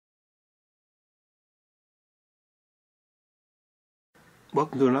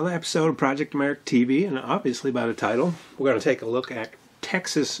Welcome to another episode of Project America TV, and obviously by the title, we're going to take a look at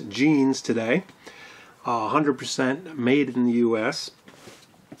Texas jeans today. 100% made in the U.S.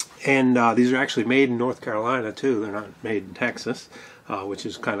 And these are actually made in North Carolina too. They're not made in Texas, which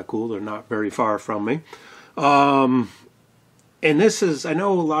is kind of cool. They're not very far from me. And this is, I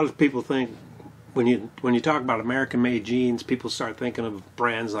know a lot of people think when you talk about American-made jeans, people start thinking of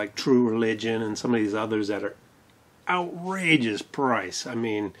brands like True Religion and some of these others that are outrageous price. I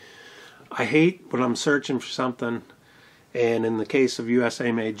mean, I hate when I'm searching for something, and in the case of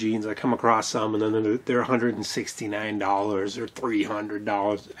U.S.A. made jeans, I come across some and then they're $169 or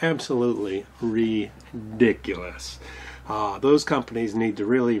 $300. Absolutely ridiculous. Those companies need to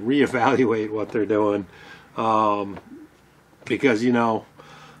really reevaluate what they're doing, because, you know,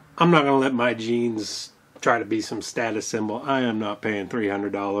 I'm not going to let my jeans try to be some status symbol. I am not paying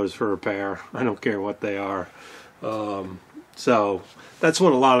 $300 for a pair. I don't care what they are. So that's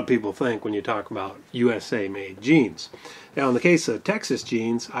what a lot of people think when you talk about USA made jeans. Now, in the case of Texas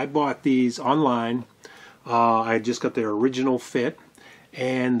jeans, I bought these online. I just got their original fit,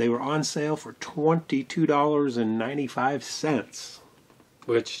 and they were on sale for $22.95,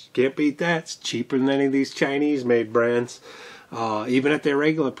 which can't beat that. It's cheaper than any of these Chinese made brands. Even at their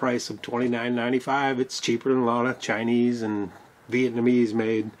regular price of $29.95, it's cheaper than a lot of Chinese and Vietnamese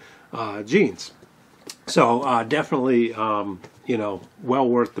made jeans. So definitely, you know, well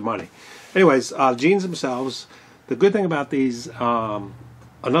worth the money. Anyways, jeans themselves, the good thing about these,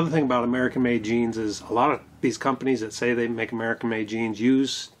 another thing about American-made jeans is a lot of these companies that say they make American-made jeans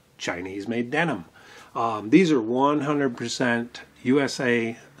use Chinese-made denim. These are 100%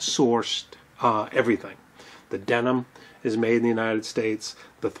 USA sourced everything. The denim is made in the United States.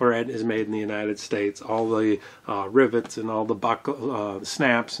 The thread is made in the United States. All the rivets and all the buckle,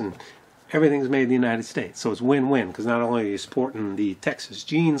 snaps and everything's made in the United States. So it's win-win, because not only are you supporting the Texas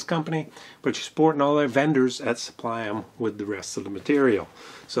Jeans Company, but you're supporting all their vendors that supply them with the rest of the material.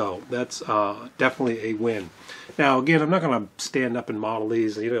 So that's definitely a win. Now, again, I'm not going to stand up and model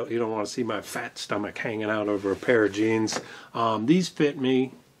these. You don't want to see my fat stomach hanging out over a pair of jeans. These fit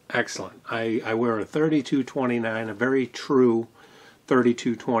me excellent. I wear a 32-29, a very true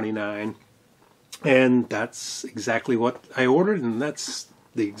 32-29, and that's exactly what I ordered, and that's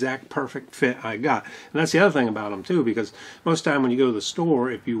the exact perfect fit I got. And that's the other thing about them too, because most time when you go to the store,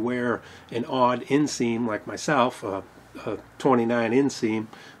 if you wear an odd inseam like myself, a 29 inseam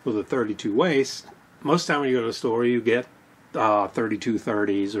with a 32 waist, most time when you go to the store you get 32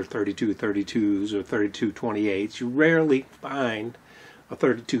 30s or 32 32s or 32 28s. You rarely find a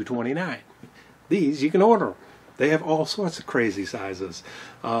 32 29. These you can order. They have all sorts of crazy sizes.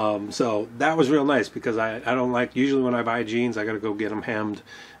 So that was real nice, because I don't like, usually when I buy jeans, I got to go get them hemmed.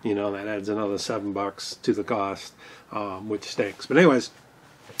 You know, that adds another $7 to the cost, which stinks. But anyways,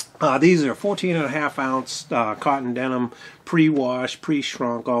 these are 14.5 ounce cotton denim, pre-wash,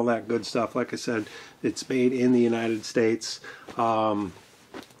 pre-shrunk, all that good stuff. Like I said, it's made in the United States.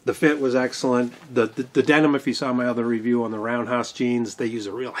 The fit was excellent. The denim, if you saw my other review on the Roundhouse jeans, they use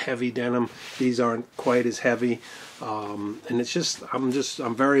a real heavy denim. These aren't quite as heavy. And it's just,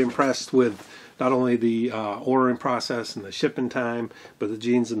 I'm very impressed with not only the ordering process and the shipping time, but the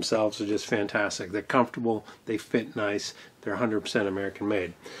jeans themselves are just fantastic. They're comfortable, they fit nice, they're 100% American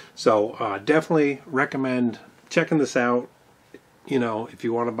made. So definitely recommend checking this out. You know, if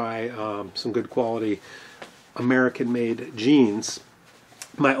you want to buy some good quality American made jeans.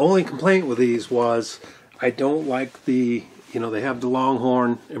 My only complaint with these was I don't like the, you know, they have the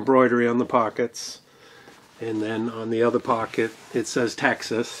Longhorn embroidery on the pockets, and then on the other pocket it says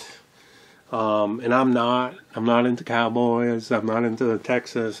Texas. And I'm not into cowboys. I'm not into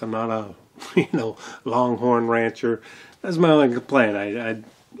Texas. I'm not a, you know, Longhorn rancher. That's my only complaint.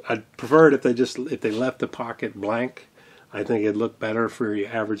 I'd prefer it if they left the pocket blank. I think it'd look better for your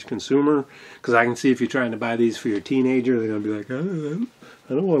average consumer, because I can see if you're trying to buy these for your teenager, they're going to be like, oh,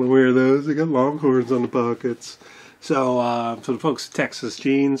 I don't want to wear those. They got Longhorns on the pockets. So for the folks at Texas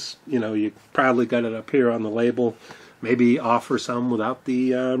Jeans, you know, you probably got it up here on the label. Maybe offer some without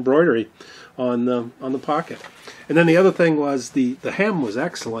the embroidery on the pocket. And then the other thing was the hem was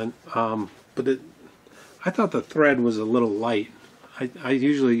excellent, but I thought the thread was a little light. I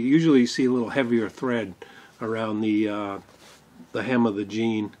usually see a little heavier thread around the hem of the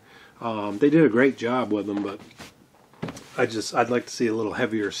jean. They did a great job with them, but I'd like to see a little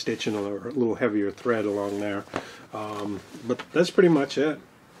heavier stitching or a little heavier thread along there. But that's pretty much it.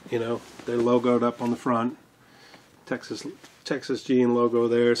 You know, they're logoed up on the front. Texas Jean logo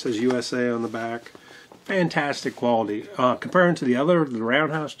there. It says USA on the back. fantastic quality. Comparing to the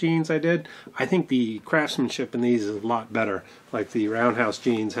Roundhouse jeans I did, I think the craftsmanship in these is a lot better. Like the Roundhouse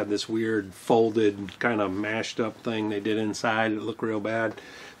jeans had this weird folded kind of mashed up thing they did inside. It looked real bad.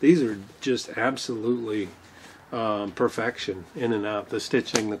 These are just absolutely perfection in and out. The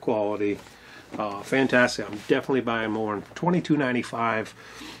stitching, the quality, fantastic. I'm definitely buying more. $22.95.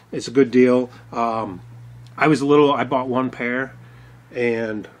 It's a good deal. I bought one pair,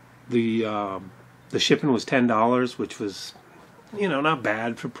 and the shipping was $10, which was, not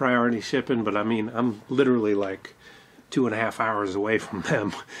bad for priority shipping, but I mean, I'm literally like 2.5 hours away from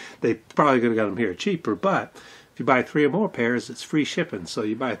them. They probably could have got them here cheaper, but if you buy 3 or more pairs, it's free shipping. So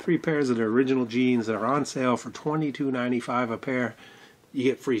you buy 3 pairs of the original jeans that are on sale for $22.95 a pair, you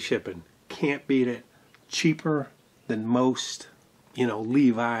get free shipping. Can't beat it. Cheaper than most,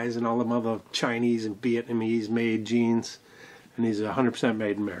 Levi's and all them other Chinese and Vietnamese made jeans. And these are 100%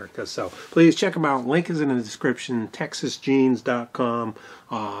 made in America. So please check them out. Link is in the description. TexasJeans.com.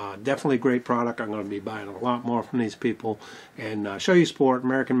 Definitely a great product. I'm going to be buying a lot more from these people. And show you support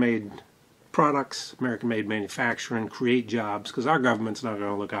American-made products, American-made manufacturing, create jobs, because our government's not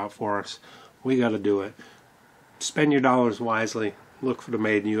going to look out for us. We got to do it. Spend your dollars wisely. Look for the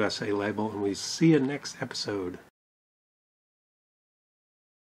Made in USA label, and we see you next episode.